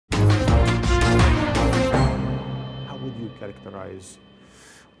characterize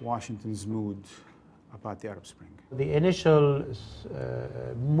Washington's mood about the Arab Spring? The initial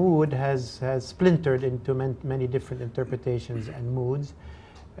mood has splintered into many different interpretations and moods.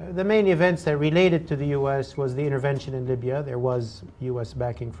 The main events that related to the U.S. was the intervention in Libya. There was U.S.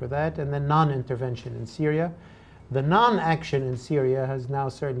 backing for that, and then non-intervention in Syria. The non-action in Syria has now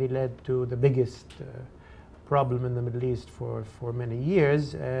certainly led to the biggest problem in the Middle East for many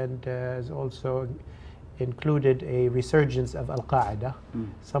years, and has also included a resurgence of Al-Qaeda,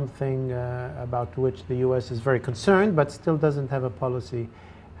 something about which the U.S. is very concerned, but still doesn't have a policy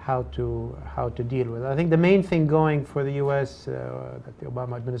how to deal with. I think the main thing going for the U.S. That the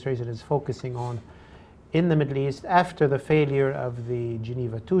Obama administration is focusing on in the Middle East after the failure of the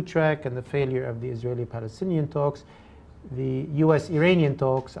Geneva II track and the failure of the Israeli-Palestinian talks, the U.S.-Iranian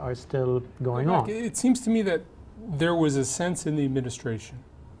talks are still going on. It seems to me that there was a sense in the administration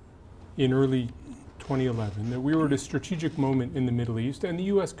in early 2011 that we were at a strategic moment in the Middle East and the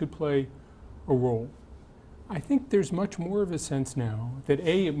U.S. could play a role. I think there's much more of a sense now that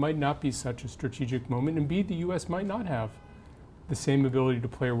A, it might not be such a strategic moment, and B, the U.S. might not have the same ability to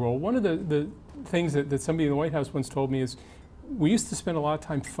play a role. One of the things that somebody in the White House once told me is we used to spend a lot of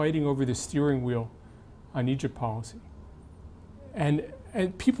time fighting over the steering wheel on Egypt policy. And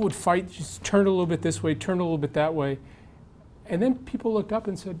people would fight, just turn a little bit this way, turn a little bit that way. And then people looked up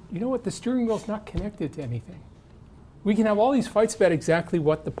and said, you know what, the steering wheel's not connected to anything. We can have all these fights about exactly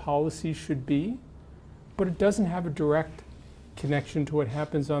what the policy should be, but it doesn't have a direct connection to what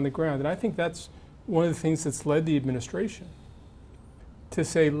happens on the ground. And I think that's one of the things that's led the administration to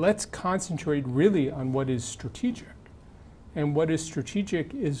say, let's concentrate really on what is strategic. And what is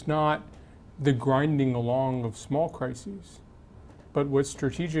strategic is not the grinding along of small crises, but what's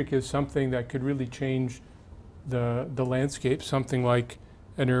strategic is something that could really change the landscape, something like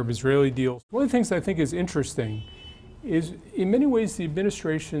an Arab-Israeli deal. One of the things I think is interesting is, in many ways, the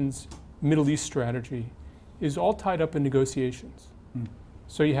administration's Middle East strategy is all tied up in negotiations.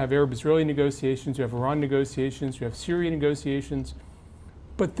 So you have Arab-Israeli negotiations, you have Iran negotiations, you have Syria negotiations.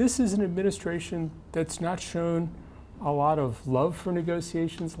 But this is an administration that's not shown a lot of love for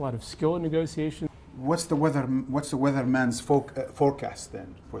negotiations, a lot of skill in negotiations. What's the weatherman's forecast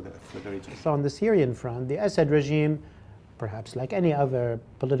then for the region? So on the Syrian front, the Assad regime, perhaps like any other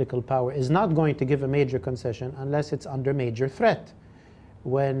political power, is not going to give a major concession unless it's under major threat.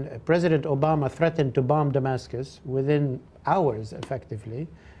 When President Obama threatened to bomb Damascus, within hours, effectively,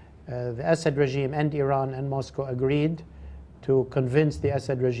 the Assad regime and Iran and Moscow agreed to convince the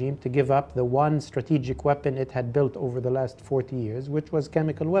Assad regime to give up the one strategic weapon it had built over the last 40 years, which was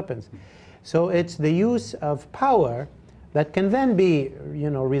chemical weapons. So it's the use of power that can then be,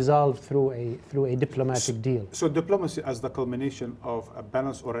 resolved through a diplomatic deal. So diplomacy as the culmination of a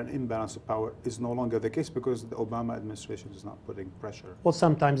balance or an imbalance of power is no longer the case because the Obama administration is not putting pressure. Well,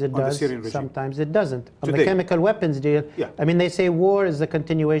 sometimes it does, sometimes it doesn't. On Today. the chemical weapons deal, yeah. I mean, they say war is the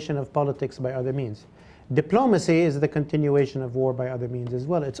continuation of politics by other means. Diplomacy is the continuation of war by other means as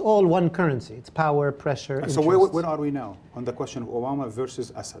well. It's all one currency. It's power, pressure, And interests. so where are we now on the question of Obama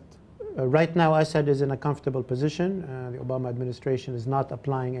versus Assad? Right now, Assad is in a comfortable position. The Obama administration is not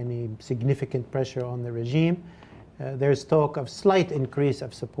applying any significant pressure on the regime. There's talk of slight increase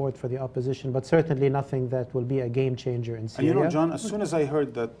of support for the opposition, but certainly nothing that will be a game changer in Syria. And John, as soon as I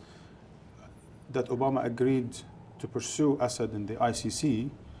heard that Obama agreed to pursue Assad in the ICC,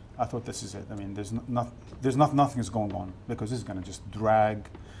 I thought this is it. I mean, nothing is going on because this is going to just drag,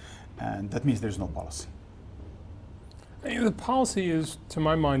 and that means there's no policy. The policy is, to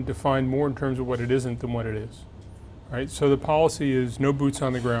my mind, defined more in terms of what it isn't than what it is, right? So the policy is no boots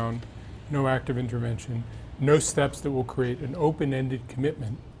on the ground, no active intervention, no steps that will create an open-ended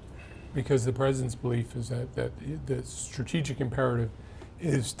commitment, because the president's belief is that the strategic imperative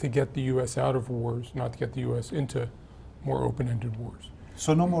is to get the U.S. out of wars, not to get the U.S. into more open-ended wars.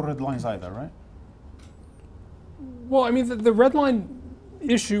 So no more red lines either, right? Well, I mean, the red line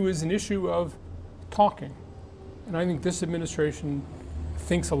issue is an issue of talking. And I think this administration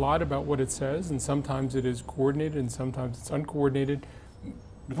thinks a lot about what it says, and sometimes it is coordinated and sometimes it's uncoordinated.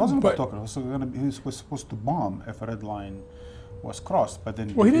 It wasn't about talking. He was supposed to bomb if a red line was crossed, but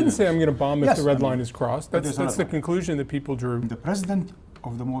then... Well, he didn't say, I'm going to bomb if the red line is crossed. That's the conclusion that people drew. The president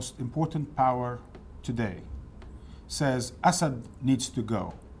of the most important power today says Assad needs to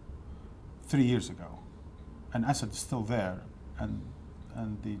go 3 years ago, and Assad is still there, and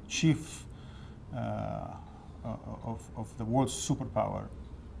the chief of the world's superpower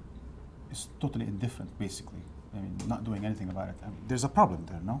is totally indifferent, basically. I mean, not doing anything about it. I mean, there's a problem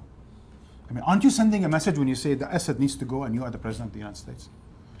there, no? I mean, aren't you sending a message when you say that Assad needs to go and you are the president of the United States?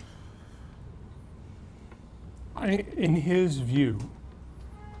 In his view,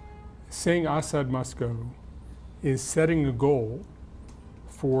 saying Assad must go is setting a goal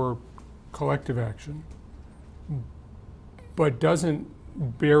for collective action, but doesn't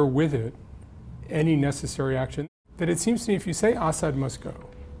bear with it any necessary action. That it seems to me if you say Assad must go,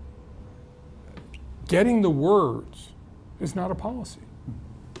 getting the words is not a policy.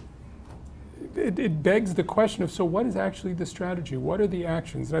 It begs the question of, so what is actually the strategy? What are the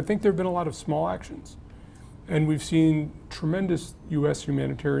actions? And I think there have been a lot of small actions. And we've seen tremendous US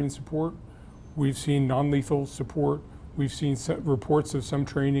humanitarian support. We've seen non-lethal support. We've seen reports of some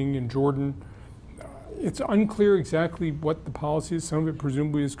training in Jordan. It's unclear exactly what the policy is. Some of it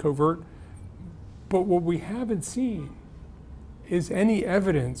presumably is covert. But what we haven't seen is any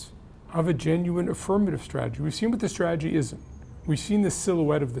evidence of a genuine affirmative strategy. We've seen what the strategy isn't. We've seen the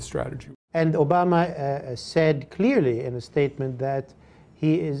silhouette of the strategy. And Obama said clearly in a statement that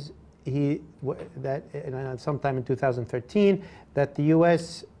sometime in 2013, that the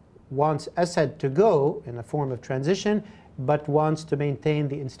U.S. wants Assad to go in a form of transition, but wants to maintain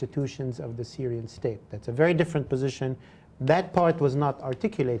the institutions of the Syrian state. That's a very different position. That part was not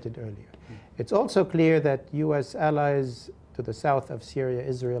articulated earlier. It's also clear that U.S. allies to the south of Syria,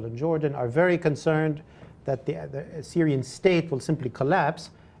 Israel, and Jordan are very concerned that the Syrian state will simply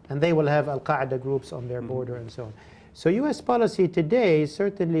collapse and they will have al-Qaeda groups on their border and so on. So U.S. policy today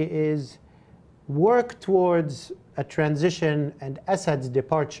certainly is work towards a transition and Assad's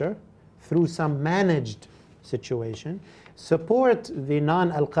departure through some managed situation, support the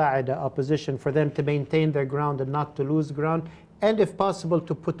non-al-Qaeda opposition for them to maintain their ground and not to lose ground, and if possible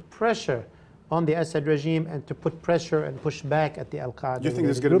to put pressure on the Assad regime and to put pressure and push back at the al-Qaeda. Do you think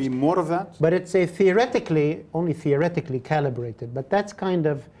there's going to be more of that? But it's a theoretically, only theoretically calibrated, but that's kind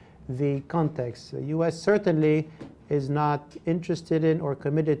of the context. The U.S. certainly is not interested in or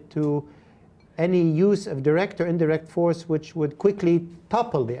committed to any use of direct or indirect force which would quickly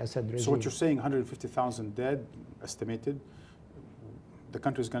topple the Assad regime. So what you're saying, 150,000 dead, estimated, the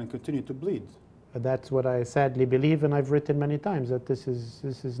country is going to continue to bleed. That's what I sadly believe, and I've written many times that this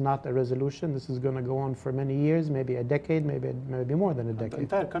is not a resolution. This is going to go on for many years, maybe a decade, maybe more than a decade. The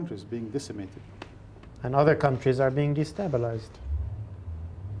entire country is being decimated. And other countries are being destabilized.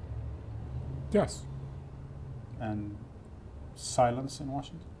 Yes. And silence in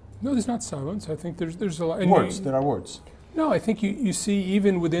Washington? No, there's not silence. I think there's a lot. Words, there are words. No, I think you see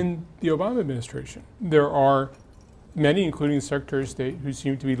even within the Obama administration, there are many, including the Secretary of State, who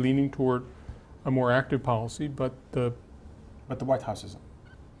seem to be leaning toward a more active policy, but the White House isn't.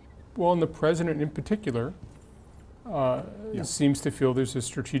 Well, and the president in particular seems to feel there's a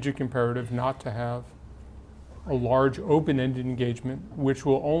strategic imperative not to have a large open-ended engagement, which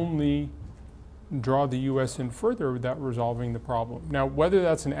will only draw the U.S. in further without resolving the problem. Now, whether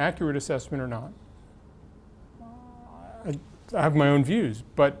that's an accurate assessment or not, I have my own views,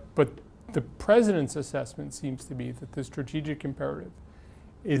 but the president's assessment seems to be that the strategic imperative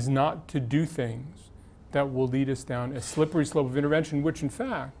is not to do things that will lead us down a slippery slope of intervention, which in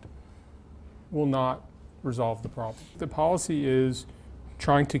fact will not resolve the problem. The policy is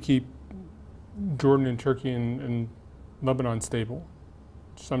trying to keep Jordan and Turkey and Lebanon stable,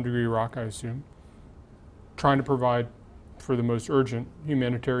 to some degree Iraq, I assume, trying to provide for the most urgent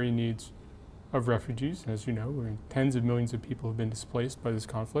humanitarian needs of refugees. As you know, tens of millions of people have been displaced by this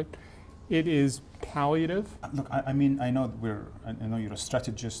conflict. It is palliative. Look, I mean, I know you're a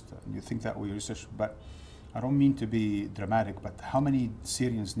strategist, and you think that way, research, but I don't mean to be dramatic, but how many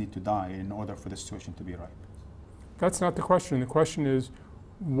Syrians need to die in order for the situation to be ripe? That's not the question. The question is,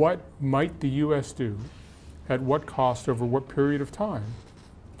 what might the U.S. do, at what cost, over what period of time,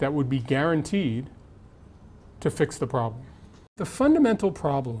 that would be guaranteed to fix the problem? The fundamental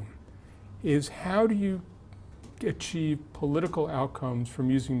problem is, how do you achieve political outcomes from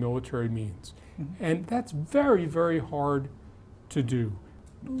using military means? Mm-hmm. And that's very, very hard to do.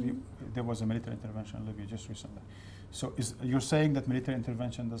 There was a military intervention in Libya just recently. So you're saying that military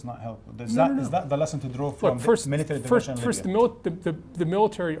intervention does not help? Is that the lesson to draw from military intervention in Libya? The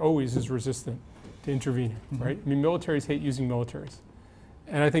military always is resistant to intervening, mm-hmm. right? I mean, militaries hate using militaries.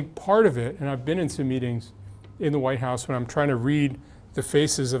 And I think part of it, and I've been in some meetings in the White House when I'm trying to read the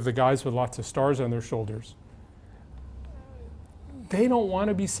faces of the guys with lots of stars on their shoulders, they don't want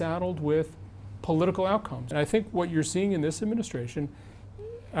to be saddled with political outcomes. And I think what you're seeing in this administration,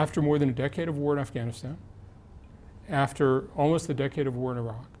 after more than a decade of war in Afghanistan, after almost a decade of war in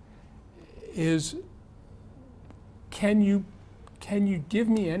Iraq, is, can you give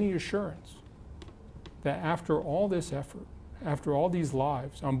me any assurance that after all this effort, after all these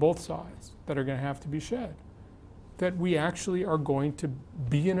lives on both sides that are going to have to be shed, that we actually are going to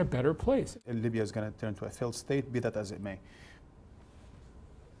be in a better place. Libya is going to turn to a failed state, be that as it may.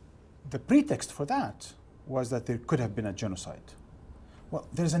 The pretext for that was that there could have been a genocide. Well,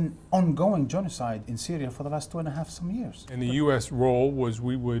 there's an ongoing genocide in Syria for the last 2.5 years. And the U.S. role was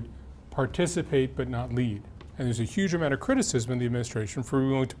we would participate but not lead. And there's a huge amount of criticism in the administration for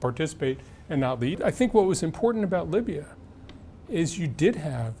being willing to participate and not lead. I think what was important about Libya is you did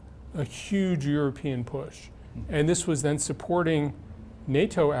have a huge European push. And this was then supporting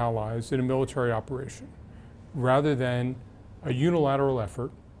NATO allies in a military operation rather than a unilateral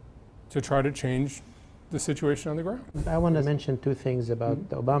effort to try to change the situation on the ground. I want to mention two things about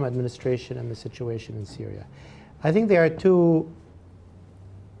the Obama administration and the situation in Syria. I think there are two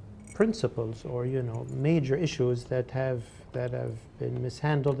principles or major issues that have been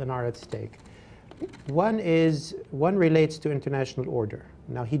mishandled and are at stake. One relates to international order.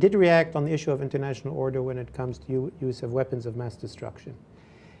 Now, he did react on the issue of international order when it comes to use of weapons of mass destruction.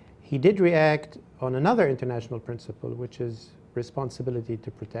 He did react on another international principle, which is responsibility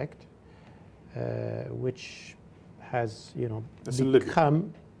to protect, which has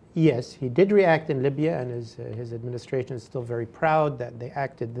become. Yes, he did react in Libya, and his administration is still very proud that they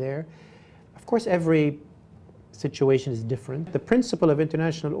acted there. Of course, every situation is different. The principle of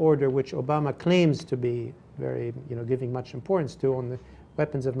international order, which Obama claims to be very, giving much importance to on the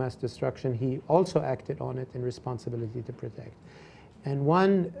weapons of mass destruction, he also acted on it in responsibility to protect. And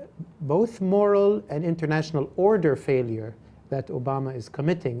one, both moral and international order failure that Obama is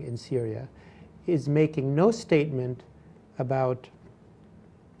committing in Syria is making no statement about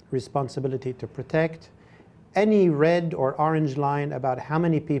responsibility to protect, any red or orange line about how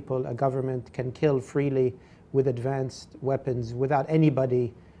many people a government can kill freely with advanced weapons without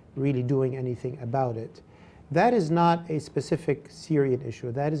anybody really doing anything about it. That is not a specific Syrian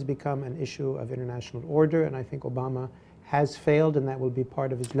issue. That has become an issue of international order, and I think Obama has failed, and that will be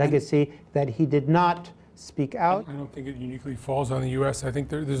part of his legacy, that he did not speak out. I don't think it uniquely falls on the U.S. I think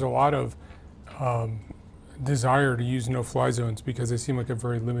there's a lot of desire to use no-fly zones because they seem like a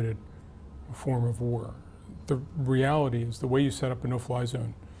very limited form of war. The reality is the way you set up a no-fly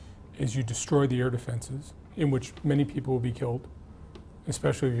zone is you destroy the air defenses, in which many people will be killed,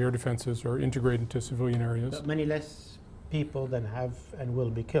 especially if your air defenses are integrated into civilian areas. But many less people than have and will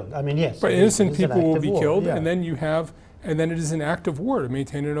be killed. I mean, yes. But innocent people will be killed, yeah. and then it is an act of war to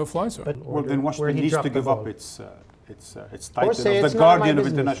maintain a no-fly zone. But well, then Washington needs to give up its title of the guardian of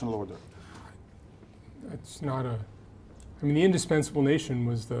international order. It's not a. I mean, the indispensable nation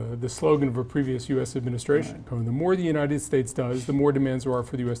was the slogan of a previous U.S. administration. Right. The more the United States does, the more demands there are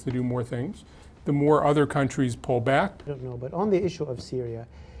for the U.S. to do more things. The more other countries pull back. I don't know, but on the issue of Syria,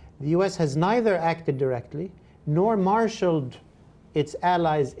 the U.S. has neither acted directly nor marshaled its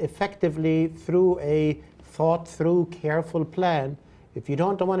allies effectively through a thought-through, careful plan. If you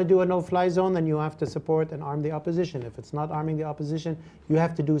don't want to do a no-fly zone, then you have to support and arm the opposition. If it's not arming the opposition, you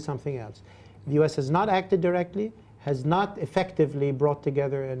have to do something else. The U.S. has not acted directly, has not effectively brought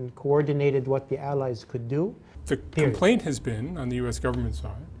together and coordinated what the allies could do. The complaint has been, on the U.S. government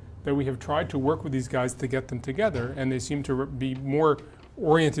side, that we have tried to work with these guys to get them together, and they seem to be more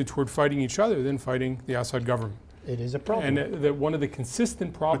oriented toward fighting each other than fighting the Assad government. It is a problem. And that one of the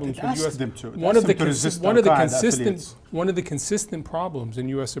consistent problems with U.S. One of the consistent problems in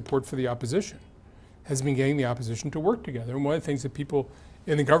U.S. support for the opposition has been getting the opposition to work together. And one of the things that people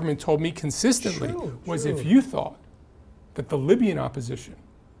in the government told me consistently was if you thought that the Libyan opposition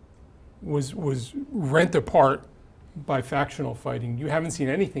was rent apart by factional fighting, you haven't seen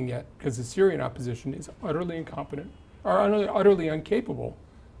anything yet, because the Syrian opposition is utterly incompetent, or utterly incapable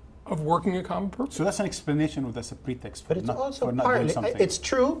of working a common purpose. So that's an explanation, or that's a pretext for but it's not, also for not partly, doing something. it's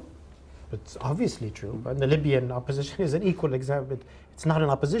true, it's obviously true, but the Libyan opposition is an equal example. It's not an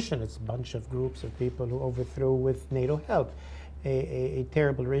opposition, it's a bunch of groups of people who overthrew with NATO help a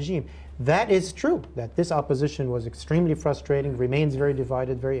terrible regime. That is true, that this opposition was extremely frustrating, remains very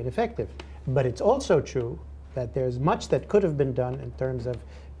divided, very ineffective. But it's also true that there's much that could have been done in terms of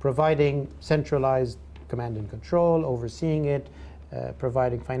providing centralized command and control, overseeing it,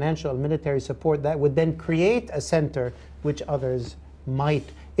 providing financial and military support that would then create a center which others might.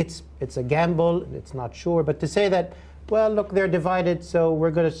 It's a gamble, it's not sure, but to say that, well, look, they're divided, so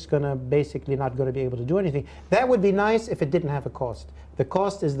we're just going to basically not going to be able to do anything. That would be nice if it didn't have a cost. The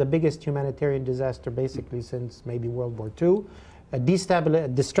cost is the biggest humanitarian disaster basically since maybe World War II. A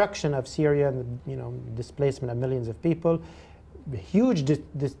destruction of Syria and displacement of millions of people. huge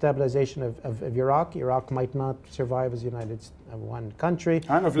destabilization of Iraq. Iraq might not survive as one country.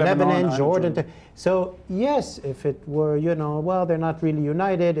 And of Lebanon, Jordan. So yes, if it were, well, they're not really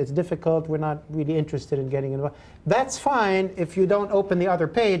united, it's difficult, we're not really interested in getting involved. That's fine if you don't open the other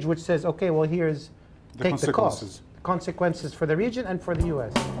page which says, okay, well, here's, take the cost. Consequences for the region and for the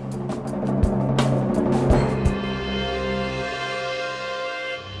U.S.